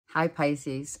Hi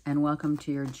Pisces, and welcome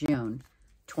to your June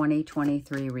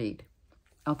 2023 read.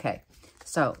 Okay,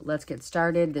 so let's get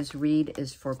started. This read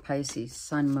is for Pisces,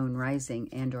 Sun, Moon, Rising,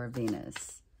 and or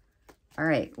Venus. All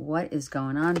right, what is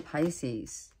going on,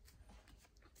 Pisces?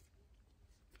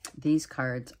 These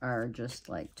cards are just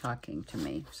like talking to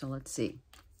me. So let's see.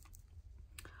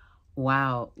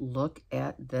 Wow, look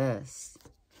at this,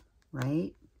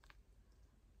 right?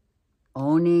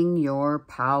 Owning your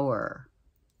power.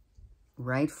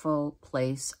 Rightful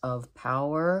place of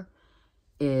power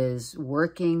is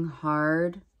working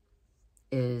hard,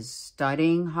 is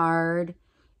studying hard,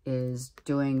 is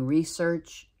doing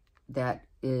research that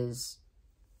is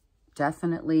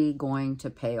definitely going to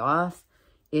pay off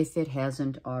if it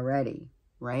hasn't already,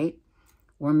 right?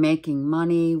 We're making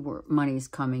money, money's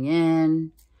coming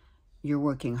in, you're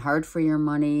working hard for your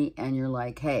money, and you're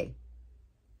like, hey,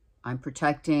 I'm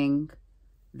protecting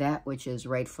that which is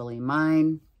rightfully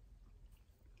mine.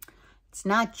 It's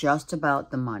not just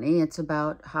about the money. It's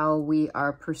about how we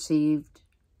are perceived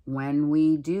when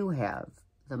we do have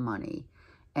the money.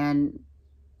 And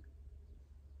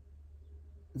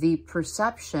the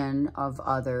perception of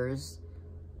others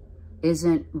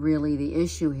isn't really the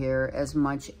issue here as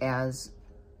much as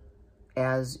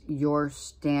you're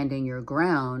standing your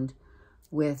ground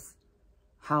with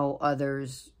how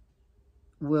others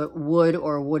would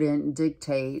or wouldn't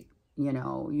dictate, you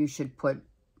know, you should put,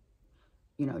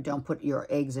 you know, don't put your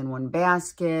eggs in one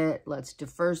basket. Let's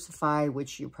diversify,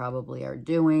 which you probably are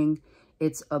doing.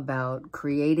 It's about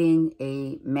creating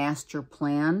a master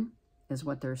plan, is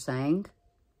what they're saying.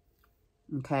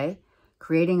 Okay?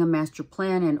 Creating a master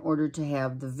plan in order to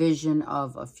have the vision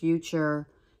of a future,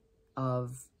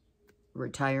 of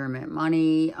retirement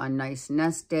money, a nice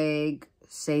nest egg,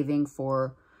 saving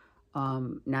for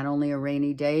not only a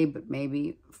rainy day, but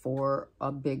maybe for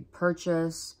a big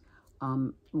purchase.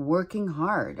 Working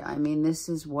hard. I mean, this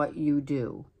is what you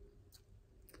do.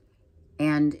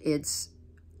 And it's,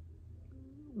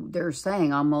 they're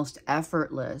saying, almost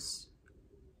effortless.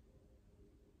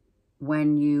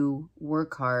 When you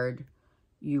work hard,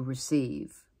 you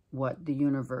receive what the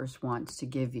universe wants to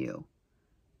give you,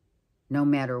 no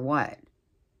matter what,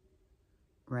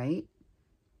 right?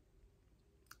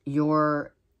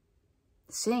 You're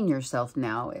seeing yourself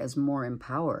now as more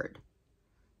empowered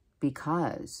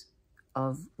because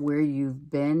of where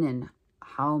you've been and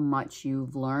how much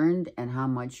you've learned and how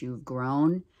much you've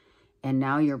grown. And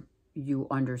now you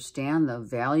understand the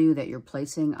value that you're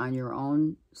placing on your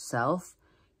own self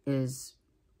is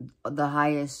the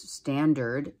highest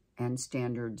standard, and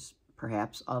standards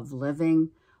perhaps of living,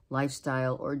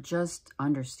 lifestyle, or just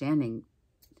understanding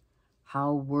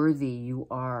how worthy you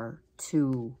are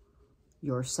to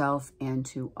yourself and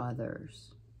to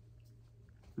others.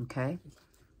 Okay,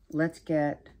 let's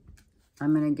get,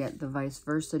 I'm going to get the vice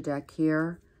versa deck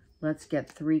here. Let's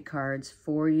get 3 cards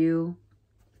for you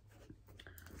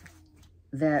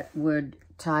that would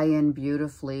tie in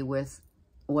beautifully with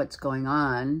what's going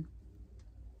on,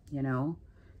 you know,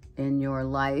 in your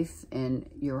life, in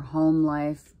your home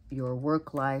life, your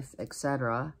work life,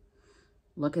 etc.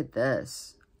 Look at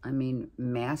this. I mean,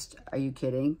 are you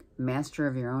kidding? Master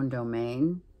of your own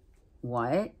domain.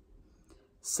 What?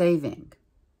 Saving.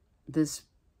 This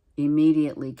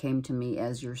immediately came to me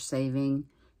as you're saving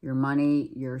your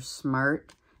money, you're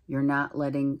smart, you're not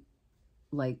letting,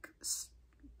 like,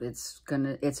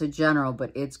 it's a general,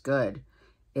 but it's good.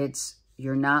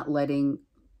 You're not letting,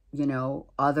 you know,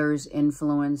 others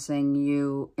influence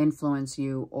you,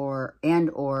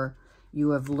 or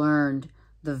you have learned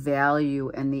the value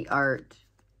and the art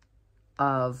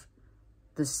of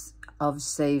this, of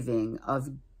saving,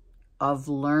 of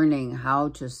learning how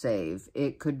to save.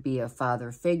 It could be a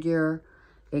father figure.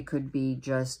 It could be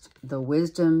just the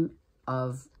wisdom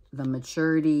of the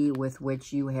maturity with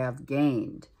which you have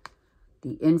gained.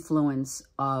 The influences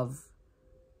of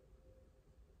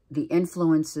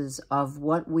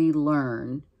what we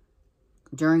learn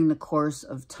during the course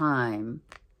of time,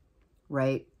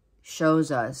 right,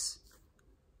 shows us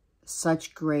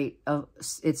such great,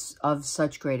 it's of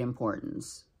such great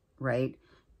importance, right?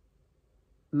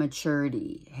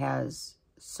 Maturity has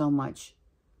so much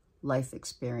life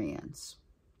experience,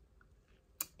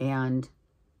 and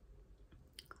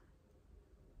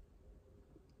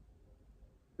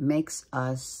makes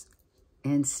us,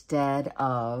 instead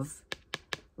of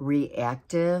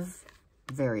reactive,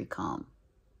 very calm.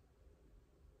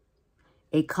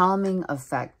 A calming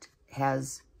effect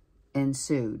has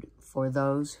ensued for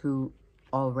those who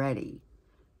already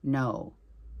know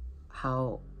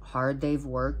how hard they've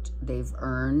worked, they've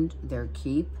earned their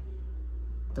keep,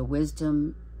 the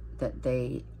wisdom that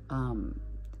they,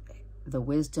 the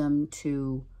wisdom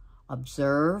to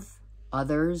observe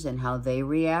others and how they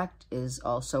react is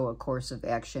also a course of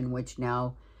action, which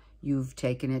now you've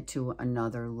taken it to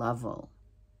another level.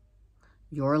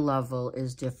 Your level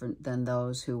is different than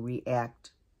those who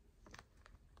react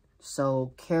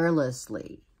so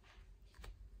carelessly.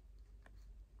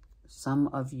 Some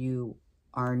of you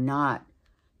are not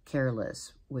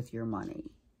careless with your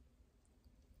money.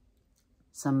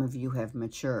 Some of you have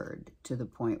matured to the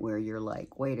point where you're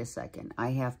like, wait a second, I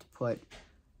have to put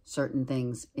certain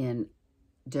things in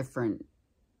different,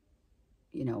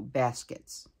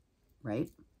 baskets, right?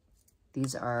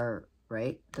 These are,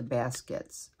 right, the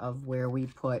baskets of where we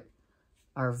put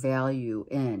our value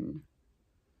in.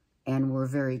 And we're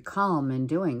very calm in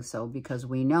doing so because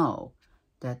we know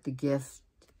that the gifts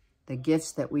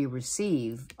that we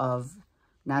receive of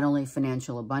not only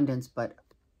financial abundance, but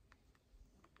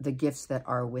the gifts that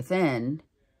are within,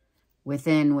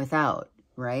 without,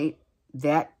 right?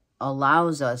 That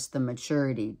allows us the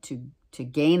maturity to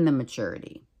gain the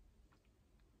maturity.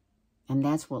 And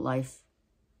that's what life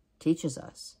teaches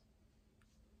us,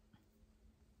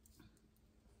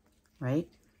 right?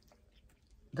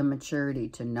 The maturity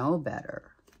to know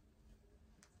better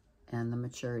and the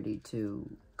maturity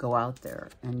to go out there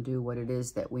and do what it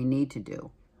is that we need to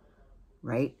do,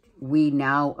 right? We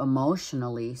now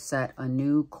emotionally set a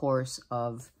new course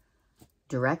of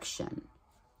direction,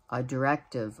 a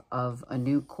directive of a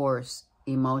new course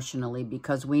emotionally,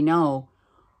 because we know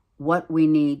what we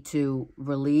need to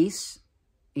release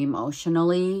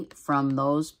emotionally from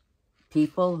those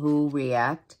people who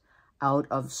react out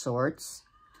of sorts,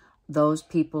 those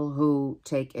people who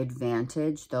take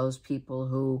advantage, those people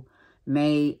who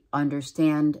may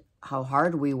understand how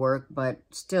hard we work, but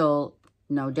still,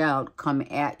 no doubt, come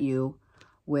at you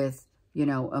with,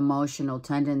 emotional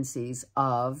tendencies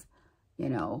of,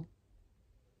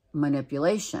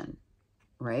 manipulation,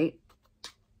 right?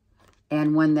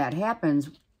 And when that happens,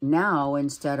 now,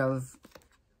 instead of,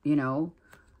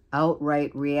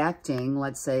 outright reacting,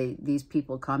 let's say these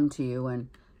people come to you and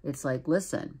it's like,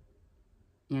 listen,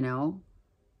 you're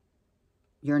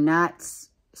not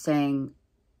saying,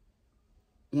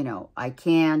 I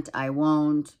can't, I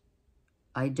won't,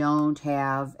 I don't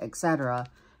have, etc.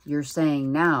 You're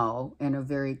saying now, in a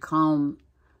very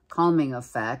calming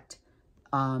effect,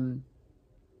 you're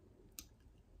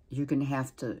going to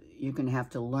have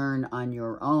to learn on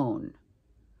your own.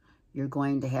 You're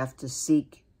going to have to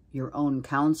seek your own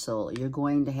counsel. You're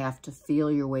going to have to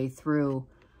feel your way through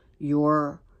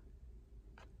your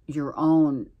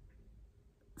own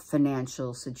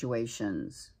financial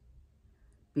situations.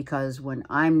 Because when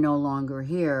I'm no longer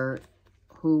here,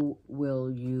 who will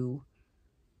you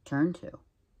turn to?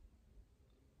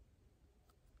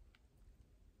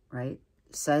 Right?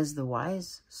 Says the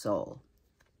wise soul.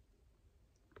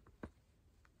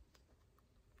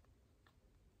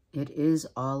 It is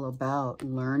all about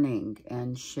learning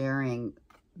and sharing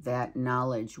that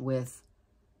knowledge with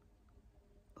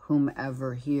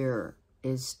whomever here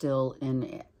is still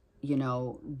in,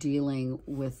 dealing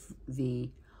with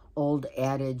the old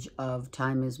adage of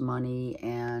time is money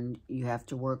and you have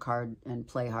to work hard and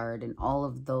play hard and all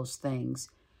of those things.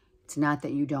 It's not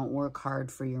that you don't work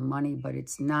hard for your money, but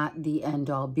it's not the end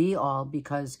all be all,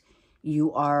 because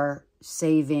you are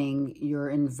saving, you're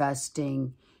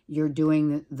investing, you're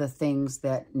doing the things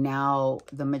that now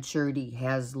the maturity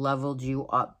has leveled you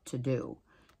up to do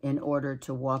in order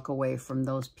to walk away from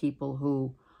those people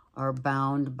who are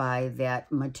bound by that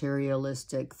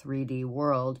materialistic 3D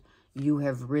world. You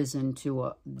have risen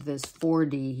to this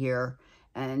 4D here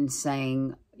and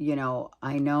saying,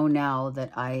 I know now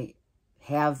that I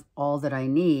have all that I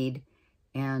need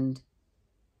and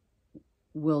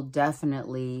will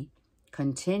definitely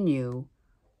continue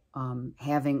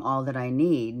having all that I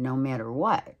need no matter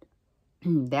what.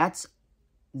 That's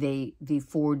the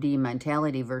 4D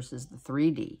mentality versus the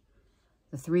 3D.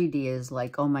 The 3D is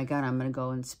like, oh my God, I'm going to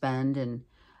go and spend and,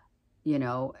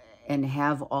 and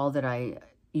have all that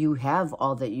you have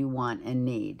all that you want and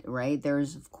need, right?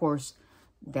 There's, of course,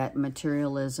 that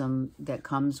materialism that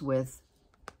comes with,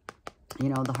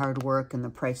 the hard work and the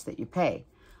price that you pay.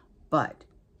 But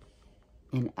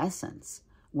in essence,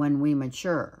 when we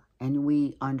mature and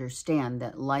we understand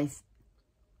that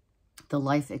the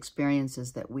life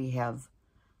experiences that we have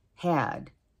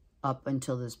had up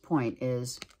until this point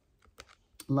is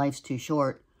life's too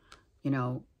short,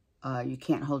 you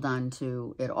can't hold on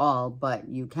to it all, but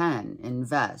you can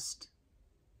invest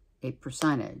a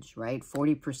percentage, right?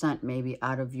 40% maybe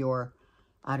out of your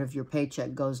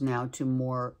paycheck goes now to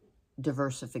more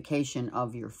diversification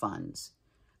of your funds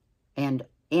and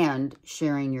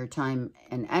sharing your time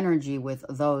and energy with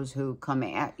those who come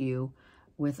at you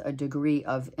with a degree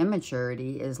of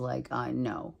immaturity is like,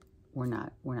 no, we're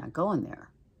not going there.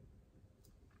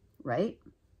 Right?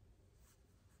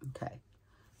 Okay.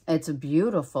 It's a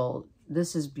beautiful,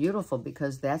 this is beautiful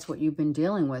because that's what you've been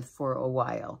dealing with for a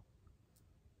while.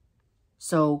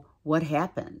 So what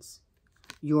happens?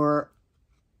 Your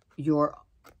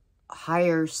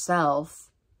higher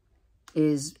self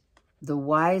is the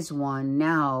wise one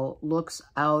now, looks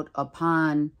out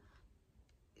upon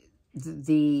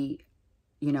the,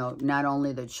 you know, not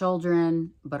only the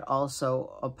children, but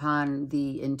also upon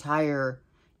the entire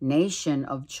nation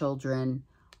of children.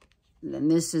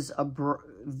 And this is a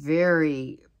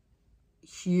very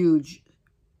huge,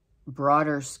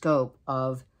 broader scope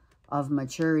of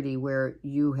maturity, where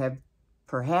you have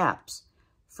perhaps,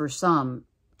 for some,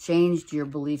 changed your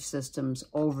belief systems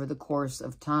over the course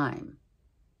of time.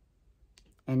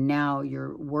 And now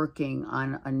you're working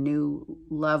on a new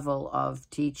level of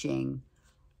teaching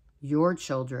your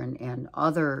children and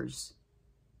others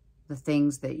the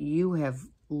things that you have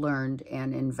learned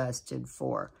and invested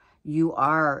for. You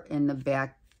are in the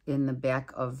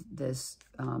back of this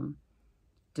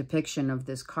depiction of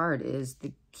this card is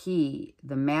the key.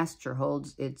 The master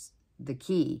holds, it's the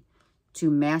key to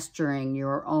mastering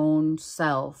your own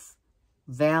self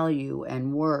value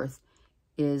and worth,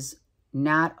 is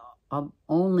not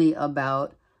only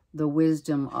about the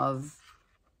wisdom of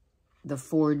the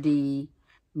 4D,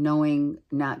 knowing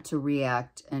not to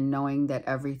react and knowing that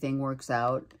everything works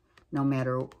out no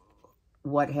matter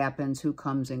what happens, who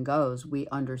comes and goes. We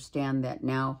understand that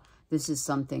now. This is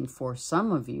something for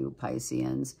some of you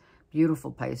Pisceans,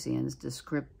 beautiful Pisceans,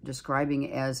 describing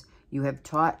it as you have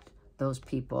taught those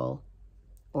people,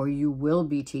 or you will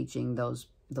be teaching those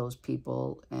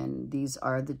people, and these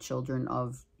are the children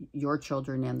of your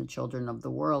children and the children of the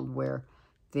world, where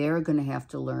they're going to have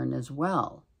to learn as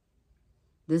well.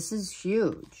 This is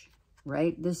huge,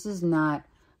 right? This is not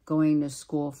going to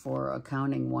school for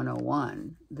accounting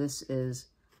 101. This is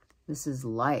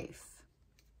life.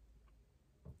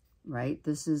 Right?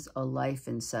 This is a life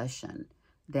in session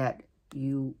that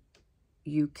you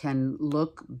can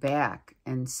look back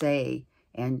and say,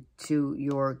 and to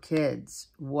your kids,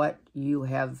 what you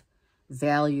have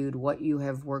valued, what you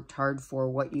have worked hard for,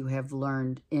 what you have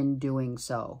learned in doing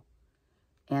so.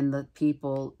 And the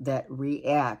people that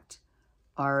react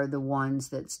are the ones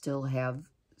that still have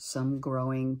some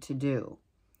growing to do.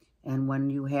 And when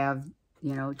you have,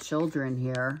 you know, children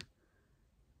here,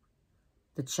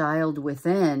 the child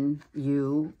within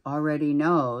you already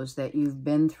knows that you've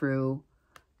been through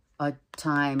a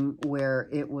time where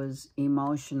it was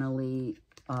emotionally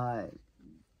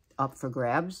up for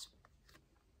grabs.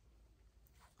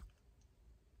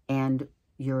 And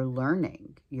you're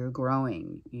learning, you're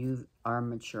growing, you are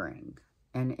maturing.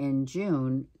 And in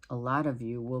June, a lot of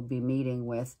you will be meeting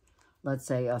with, let's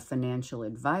say, a financial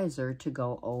advisor to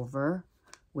go over,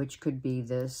 which could be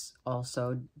this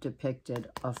also depicted,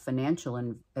 a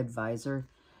financial advisor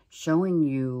showing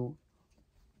you,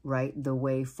 right, the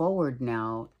way forward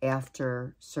now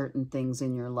after certain things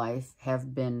in your life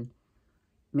have been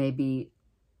maybe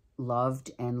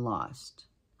loved and lost.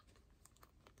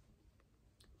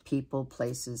 People,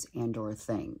 places, and or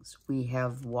things. We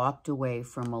have walked away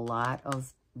from a lot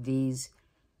of the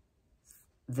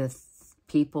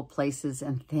people, places,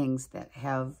 and things that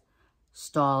have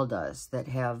stalled us, that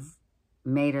have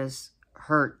made us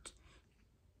hurt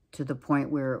to the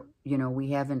point where, you know,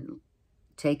 we haven't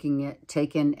taken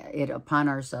it upon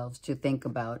ourselves to think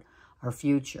about our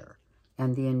future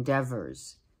and the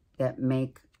endeavors that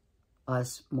make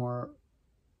us more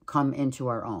come into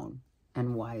our own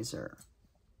and wiser.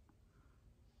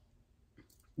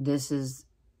 This is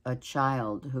a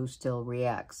child who still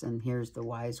reacts, and here's the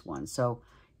wise one. So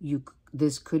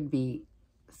this could be,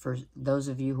 for those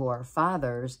of you who are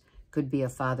fathers, could be a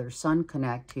father-son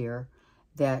connect here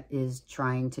that is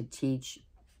trying to teach,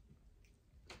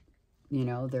 you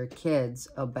know, their kids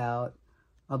about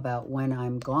when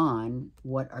I'm gone,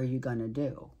 what are you going to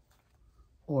do?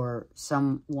 Or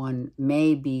someone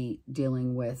may be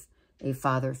dealing with a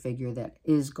father figure that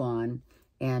is gone,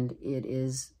 and it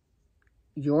is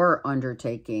your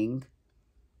undertaking,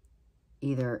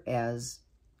 either as,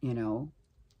 you know,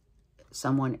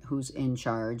 someone who's in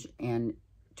charge and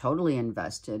totally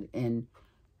invested in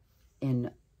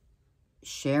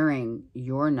sharing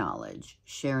your knowledge,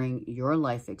 sharing your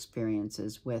life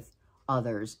experiences with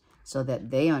others so that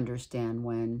they understand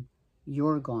when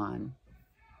you're gone,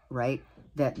 right?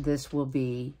 That this will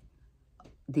be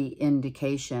the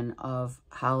indication of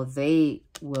how they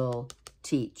will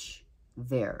teach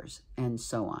theirs and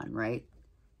so on, right?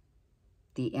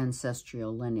 The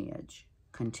ancestral lineage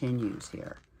continues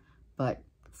here. But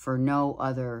for no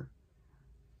other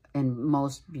and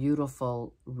most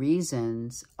beautiful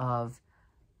reasons of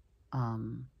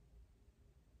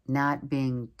not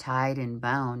being tied and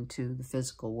bound to the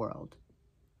physical world.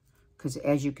 Because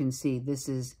as you can see, this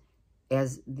is,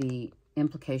 as the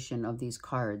implication of these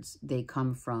cards, they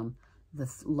come from the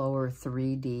lower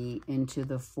 3D into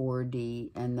the 4D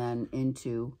and then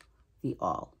into the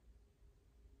all.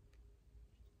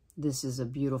 This is a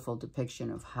beautiful depiction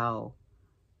of how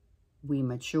we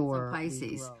mature. So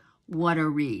Pisces, what a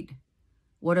read.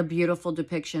 What a beautiful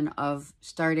depiction of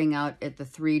starting out at the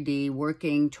 3D,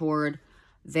 working toward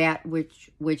that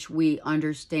which we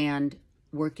understand,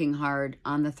 working hard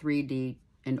on the 3D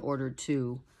in order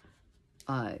to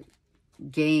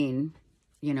gain,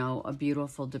 you know, a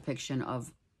beautiful depiction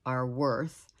of our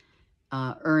worth,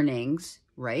 earnings,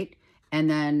 right? And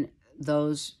then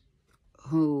those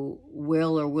who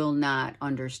will or will not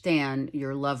understand,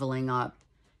 you're leveling up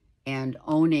and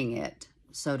owning it,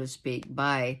 so to speak,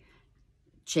 by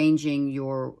changing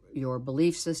your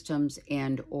belief systems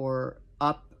and or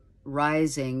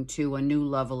uprising to a new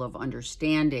level of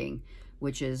understanding,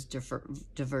 which is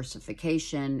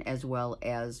diversification, as well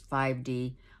as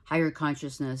 5D, higher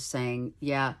consciousness, saying,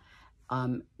 yeah,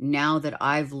 now that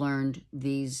I've learned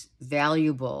these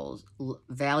valuable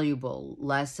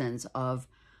lessons of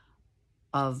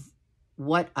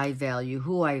what I value,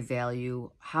 who I value,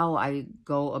 how I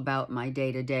go about my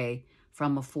day-to-day,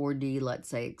 from a 4D, let's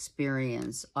say,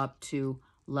 experience up to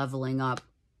leveling up,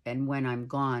 and when I'm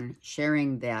gone,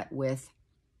 sharing that with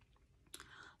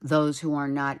those who are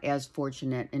not as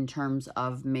fortunate in terms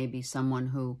of maybe someone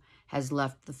who has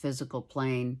left the physical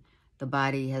plane, the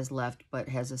body has left, but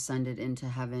has ascended into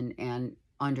heaven and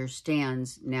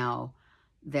understands now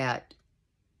that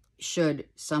should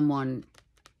someone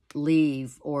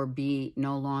leave or be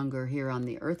no longer here on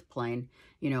the earth plane,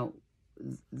 you know,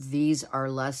 these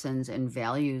are lessons and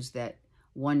values that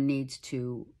one needs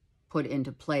to put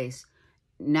into place,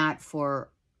 not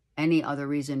for any other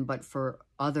reason, but for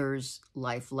others'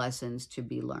 life lessons to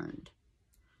be learned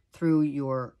through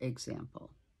your example.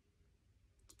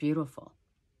 It's beautiful.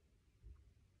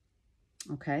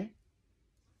 Okay.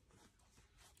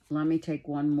 Let me take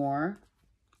one more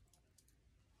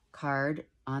card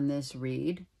on this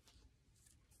read.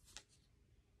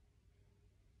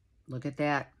 Look at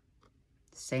that.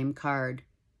 Same card.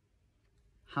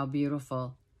 How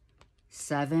beautiful.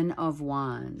 7 of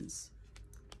Wands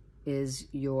is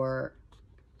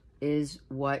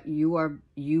what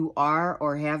you are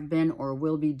or have been or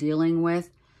will be dealing with.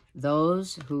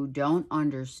 Those who don't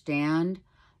understand,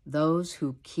 those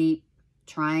who keep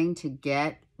trying to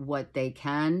get what they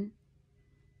can.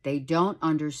 They don't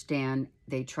understand.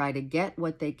 They try to get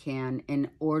what they can in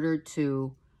order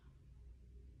to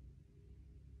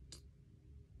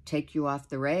take you off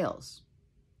the rails,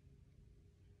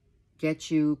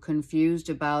 get you confused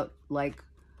about, like,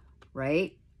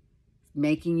 right,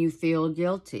 making you feel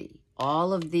guilty.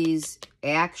 All of these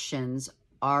actions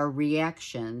are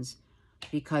reactions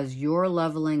because you're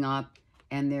leveling up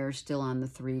and they're still on the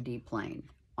 3D plane.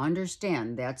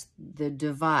 Understand, that's the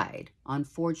divide,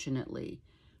 unfortunately,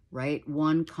 right?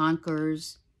 One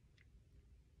conquers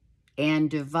and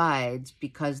divides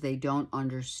because they don't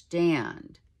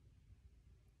understand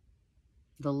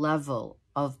the level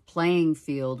of playing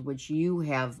field which you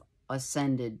have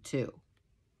ascended to,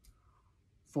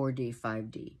 4D,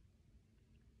 5D.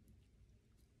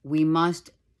 We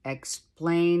must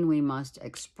explain, we must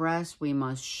express, we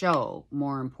must show,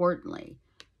 more importantly,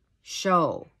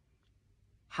 show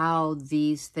how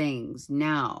these things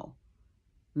now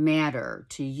matter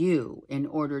to you in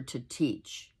order to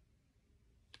teach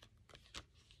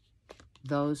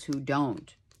those who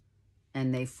don't,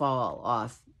 and they fall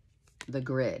off the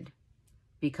grid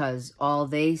because all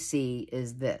they see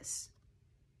is this.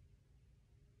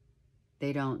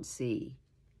 They don't see.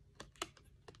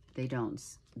 They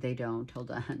don't,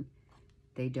 hold on.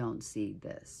 They don't see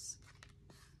this.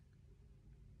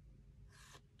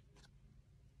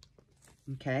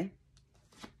 Okay?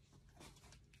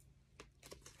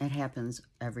 It happens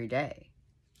every day.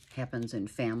 It happens in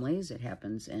families. It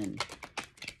happens in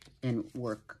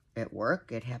work. At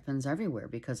work, it happens everywhere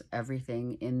because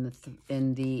everything in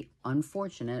the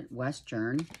unfortunate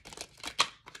Western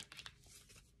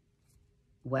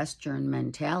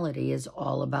mentality is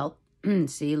all about.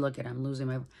 See, look at, I'm losing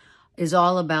my. Is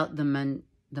all about the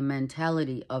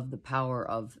mentality of the power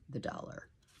of the dollar.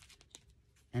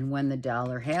 And when the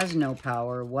dollar has no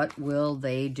power, what will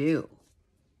they do?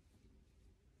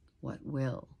 What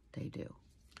will they do?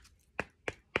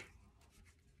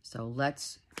 So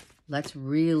let's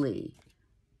really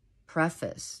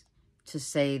preface to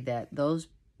say that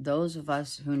those of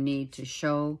us who need to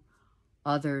show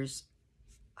others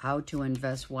how to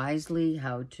invest wisely,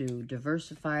 how to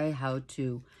diversify, how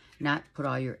to not put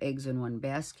all your eggs in one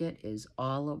basket is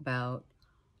all about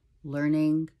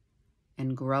learning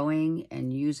and growing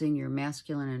and using your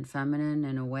masculine and feminine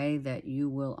in a way that you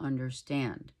will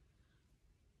understand.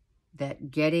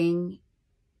 That getting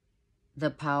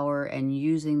the power and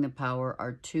using the power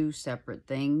are two separate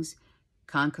things,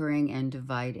 conquering and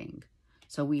dividing.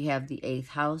 So we have the 8th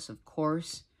house, of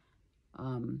course,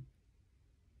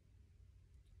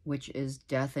 which is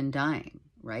death and dying,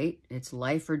 right? It's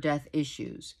life or death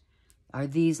issues. Are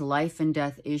these life and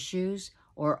death issues,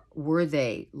 or were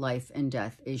they life and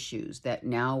death issues that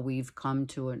now we've come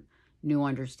to a new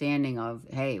understanding of,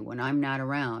 hey, when I'm not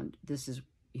around, this is,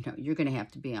 you're going to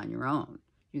have to be on your own.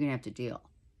 You're going to have to deal.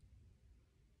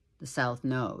 The South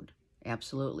Node,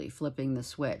 absolutely. Flipping the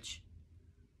switch.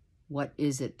 What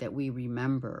is it that we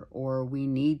remember or we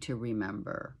need to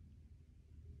remember?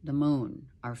 The moon,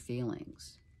 our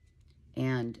feelings,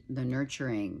 and the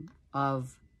nurturing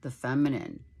of the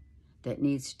feminine that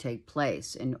needs to take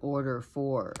place in order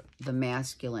for the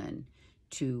masculine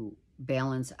to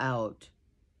balance out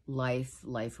life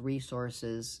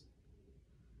resources,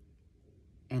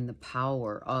 and the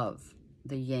power of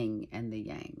the yin and the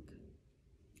yang.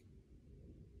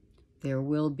 There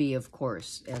will be, of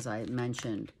course, as I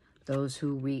mentioned, those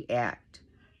who react,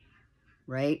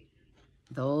 right?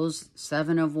 Those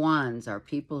 7 of Wands are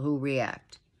people who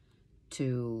react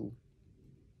to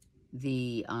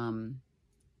the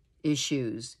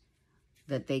issues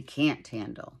that they can't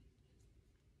handle.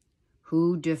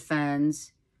 Who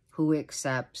defends, who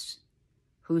accepts,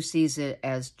 who sees it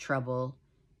as trouble,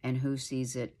 and who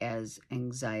sees it as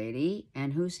anxiety,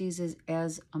 and who sees it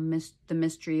as the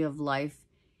mystery of life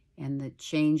and the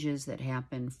changes that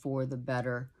happen for the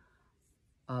better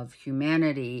of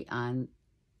humanity on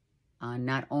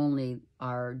not only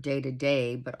our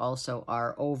day-to-day, but also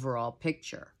our overall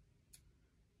picture.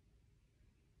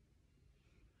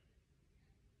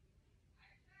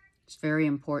 It's very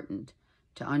important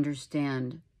to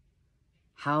understand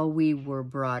how we were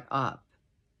brought up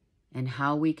and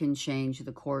how we can change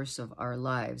the course of our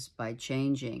lives by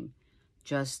changing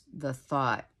just the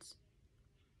thought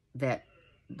that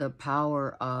the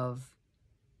power of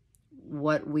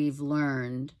what we've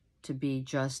learned to be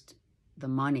just the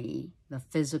money, the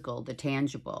physical, the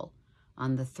tangible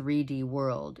on the 3D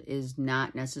world is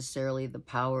not necessarily the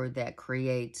power that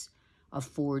creates a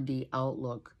 4D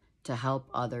outlook to help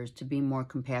others, to be more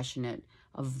compassionate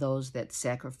of those that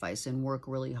sacrifice and work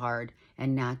really hard,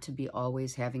 and not to be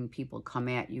always having people come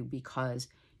at you because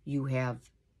you have,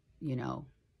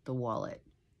 the wallet.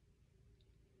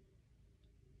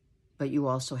 But you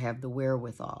also have the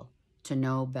wherewithal to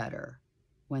know better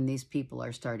when these people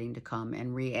are starting to come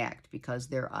and react because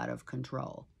they're out of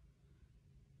control.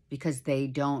 Because they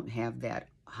don't have that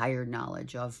higher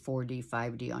knowledge of 4D,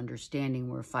 5D understanding,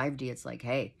 where 5D, it's like,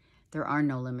 hey, there are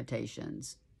no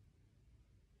limitations.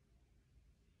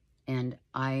 And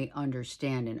I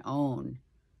understand and own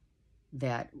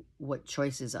that what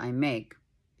choices I make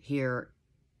here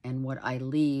and what I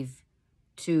leave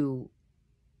to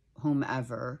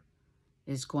whomever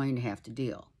is going to have to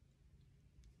deal.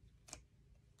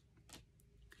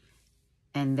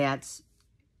 And that's,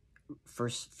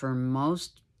 for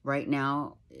most right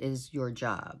now, is your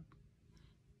job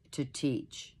to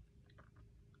teach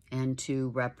and to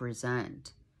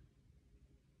represent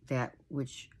that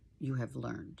which you have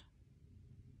learned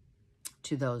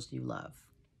to those you love.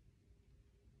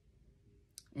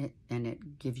 It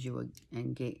gives you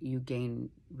you gain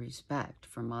respect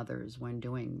from others when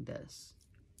doing this,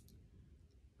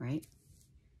 right?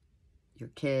 Your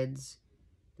kids,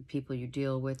 the people you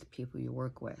deal with, the people you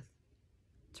work with.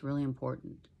 It's really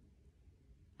important.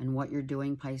 And what you're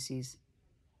doing, Pisces,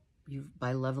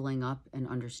 by leveling up and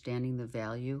understanding the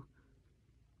value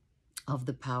of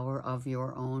the power of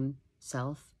your own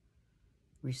self,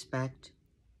 respect,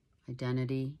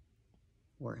 identity,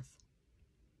 worth.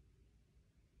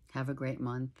 Have a great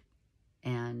month.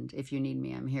 And if you need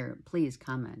me, I'm here. Please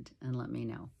comment and let me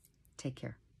know. Take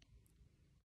care.